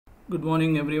Good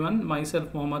morning everyone.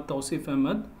 Myself Mohammad Tausif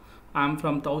Ahmed. I am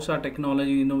from Tausha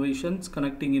Technology Innovations,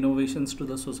 connecting innovations to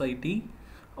the society.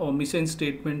 Our mission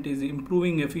statement is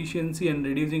improving efficiency and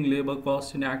reducing labor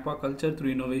costs in aquaculture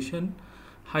through innovation.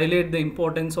 Highlight the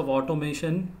importance of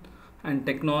automation and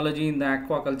technology in the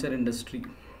aquaculture industry.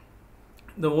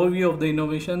 The overview of the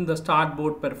innovation: the start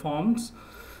boat performs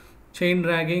chain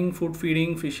dragging, food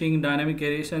feeding, fishing, dynamic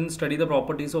aeration. Study the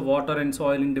properties of water and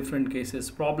soil in different cases.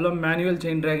 Problem: manual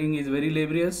chain dragging is very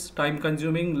laborious, time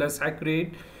consuming, less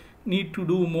accurate, need to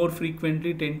do more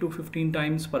frequently, 10 to 15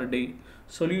 times per day.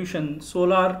 Solution: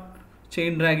 solar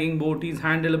chain dragging boat is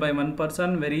handled by one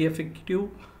person, very effective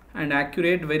and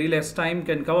accurate, very less time,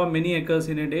 can cover many acres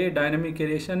in a day. Dynamic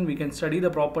aeration: we can study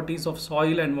the properties of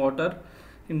soil and water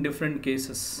in different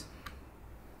cases.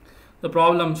 The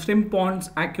problem: shrimp ponds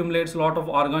accumulates a lot of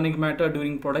organic matter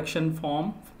during production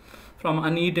form from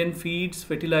uneaten feeds,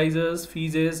 fertilizers,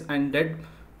 feces and dead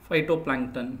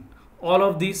phytoplankton. All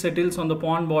of these settles on the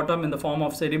pond bottom in the form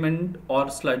of sediment or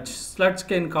sludge. Sludge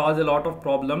can cause a lot of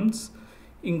problems: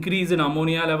 increase in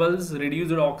ammonia levels,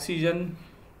 reduced oxygen,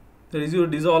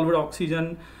 dissolved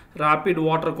oxygen, rapid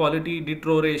water quality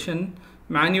deterioration.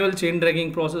 Manual chain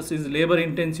dragging process is labor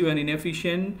intensive and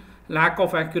inefficient, lack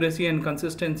of accuracy and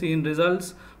consistency in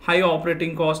results, high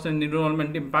operating cost and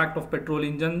environmental impact of petrol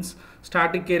engines.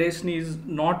 Static aeration is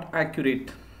not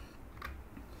accurate.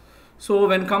 So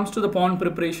when it comes to the pond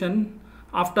preparation,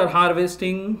 after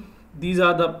harvesting, these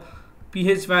are the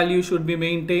pH value should be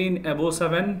maintained above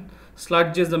 7.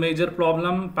 Sludge is the major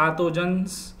problem.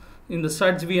 Pathogens: in the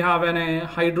sludge we have a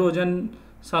hydrogen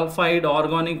sulfide,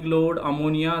 organic load,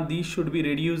 ammonia. These should be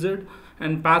reduced.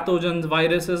 And pathogens: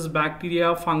 viruses,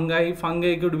 bacteria, fungi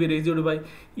could be reduced by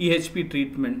EHP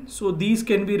treatment. So these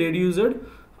can be reduced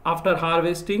after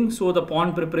harvesting, so the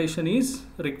pond preparation is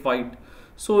required.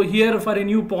 So here, for a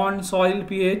new pond, soil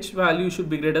pH value should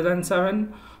be greater than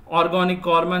 7. Organic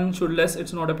carbon should less,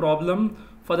 it's not a problem.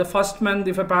 For the first month,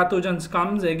 if a pathogen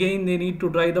comes, again they need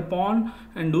to dry the pond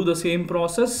and do the same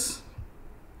process.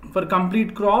 For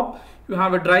complete crop, you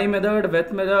have a dry method,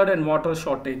 wet method and water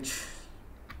shortage.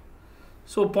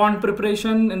 So pond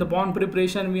preparation: in the pond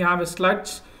preparation we have a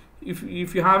sludge.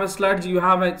 If you have a sludge, you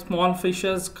have a small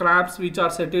fishes, crabs which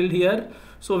are settled here.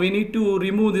 So we need to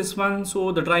remove this one, so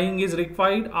the drying is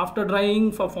required. After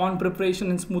drying, for pond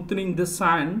preparation and smoothing this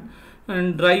sand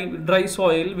and dry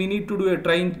soil, we need to do a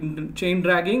chain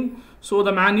dragging. So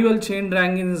the manual chain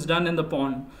dragging is done in the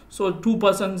pond. So 2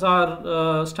 persons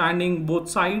are standing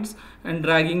both sides and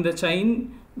dragging the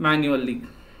chain manually.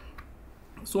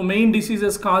 So main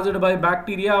diseases caused by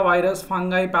bacteria, virus,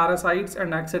 fungi, parasites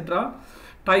and etc.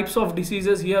 Types of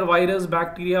diseases here: virus,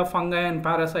 bacteria, fungi and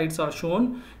parasites are shown.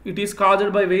 It is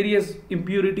caused by various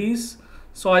impurities,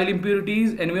 soil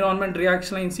impurities, environment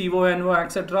reaction like CO, NO,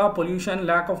 etc., pollution,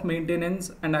 lack of maintenance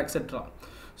and etc.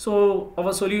 So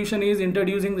our solution is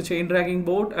introducing the chain dragging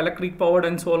boat, electric powered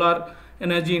and solar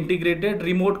energy integrated,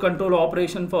 remote control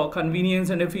operation for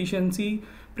convenience and efficiency,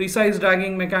 precise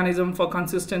dragging mechanism for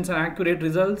consistent and accurate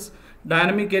results,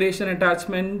 dynamic aeration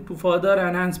attachment to further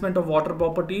enhancement of water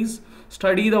properties,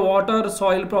 study the water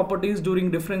soil properties during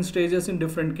different stages in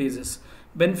different cases.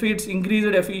 Benefits: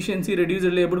 increased efficiency,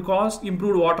 reduced labor cost,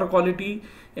 improved water quality,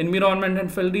 environment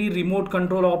and friendly, remote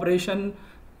control operation,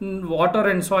 water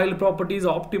and soil properties,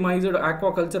 optimized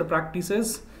aquaculture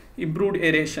practices, improved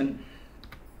aeration.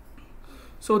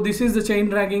 So this is the chain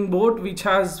dragging boat which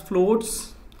has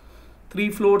floats,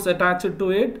 3 floats attached to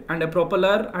it and a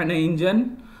propeller and an engine,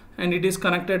 and it is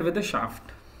connected with a shaft.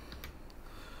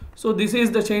 So this is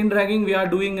the chain dragging we are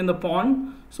doing in the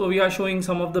pond. So we are showing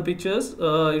some of the pictures.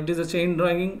 It is a chain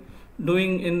dragging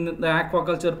doing in the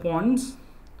aquaculture ponds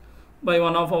by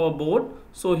one of our boat.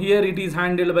 So here it is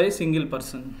handled by a single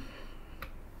person.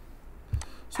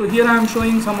 So here I am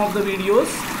showing some of the videos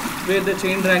where the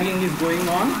chain dragging is going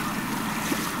on.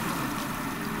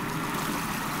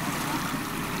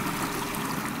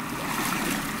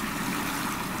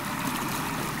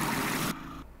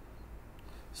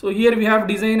 So here we have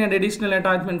design and additional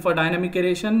attachment for dynamic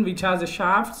aeration, which has a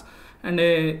shafts and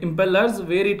impellers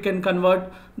where it can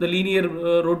convert the linear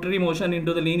rotary motion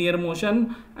into the linear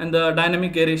motion, and the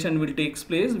dynamic aeration will take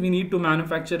place. We need to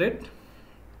manufacture it.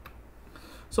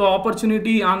 So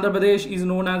opportunity: Andhra Pradesh is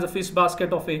known as a fish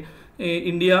basket of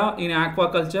India in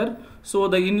aquaculture. So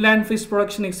the inland fish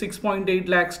production is 6.8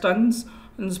 lakhs tons.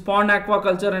 In pond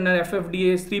aquaculture under FFDA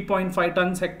is 3.5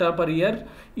 tons hectare per year.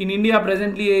 In India,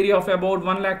 presently area of about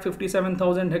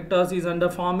 1,57,000 hectares is under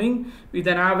farming, with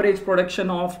an average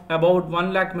production of about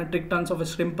 1 lakh metric tons of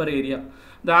shrimp per area.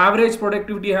 The average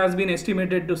productivity has been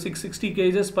estimated to 660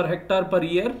 kgs per hectare per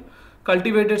year.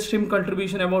 Cultivated shrimp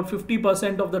contribution about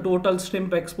 50% of the total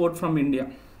shrimp export from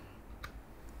India.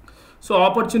 So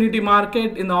opportunity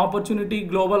market, in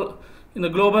the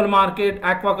global market,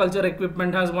 aquaculture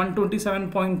equipment has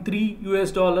 $127.3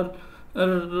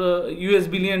 US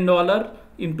billion.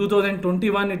 In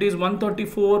 2021 it is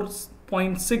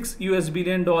 $134.6 US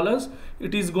billion.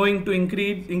 It is going to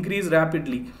increase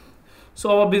rapidly.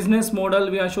 So our business model,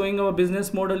 we are showing our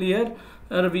business model here,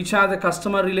 which has a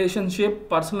customer relationship,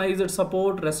 personalized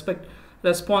support,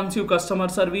 responsive customer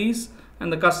service,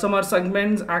 and the customer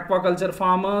segments: aquaculture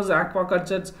farmers,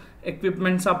 aquaculture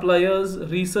equipment suppliers,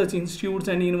 research institutes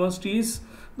and universities.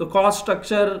 The cost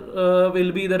structure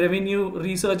will be the revenue,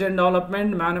 research and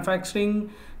development, manufacturing,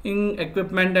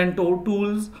 equipment and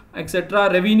tools, etc.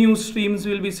 Revenue streams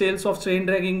will be sales of chain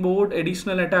dragging boat,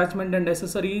 additional attachment and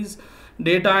accessories,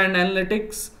 data and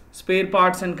analytics, spare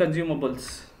parts and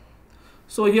consumables.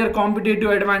 So here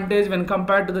competitive advantage when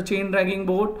compared to the chain dragging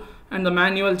boat and the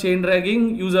manual chain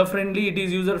dragging: user friendly, it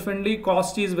is user friendly,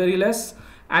 cost is very less,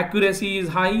 accuracy is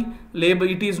high, labor,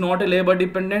 it is not a labor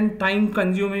dependent, time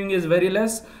consuming is very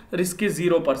less, risk is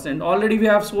 0%. Already we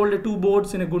have sold 2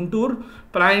 boats in a Guntur,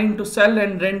 planning to sell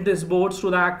and rent these boats to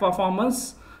the aqua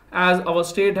farmers, as our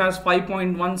state has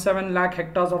 5.17 lakh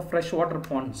hectares of freshwater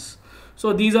ponds.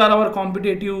 So these are our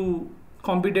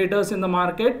competitors in the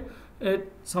market.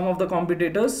 Some of the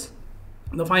competitors.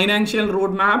 The financial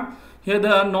roadmap, here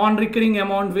the non-recurring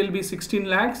amount will be 16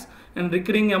 lakhs and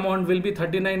recurring amount will be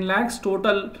 39 lakhs.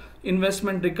 Total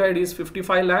investment required is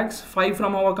 55 lakhs, 5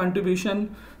 from our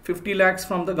contribution, 50 lakhs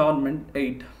from the government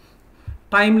aid.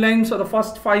 Timelines for the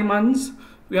first 5 months,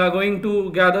 we are going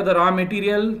to gather the raw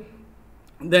material,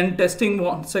 then testing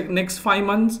next 5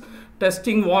 months,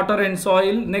 testing water and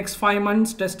soil, next 5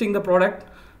 months testing the product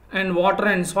and water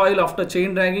and soil after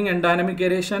chain dragging and dynamic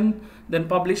aeration, then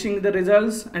publishing the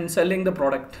results and selling the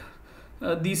product.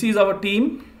 This is our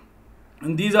team,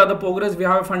 and these are the progress. We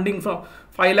have funding from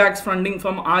 5 lakhs funding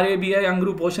from RABI Young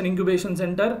Group Ocean Incubation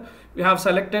Center. We have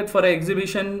selected for an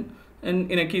exhibition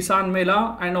in a Kisan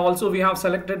Mela, and also we have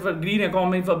selected for green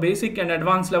economy for basic and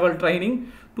advanced level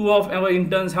training. 2 of our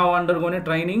interns have undergone a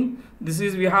training.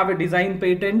 We have a design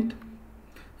patent,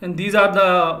 and these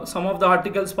are some of the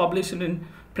articles published in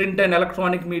print and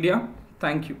electronic media.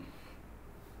 Thank you.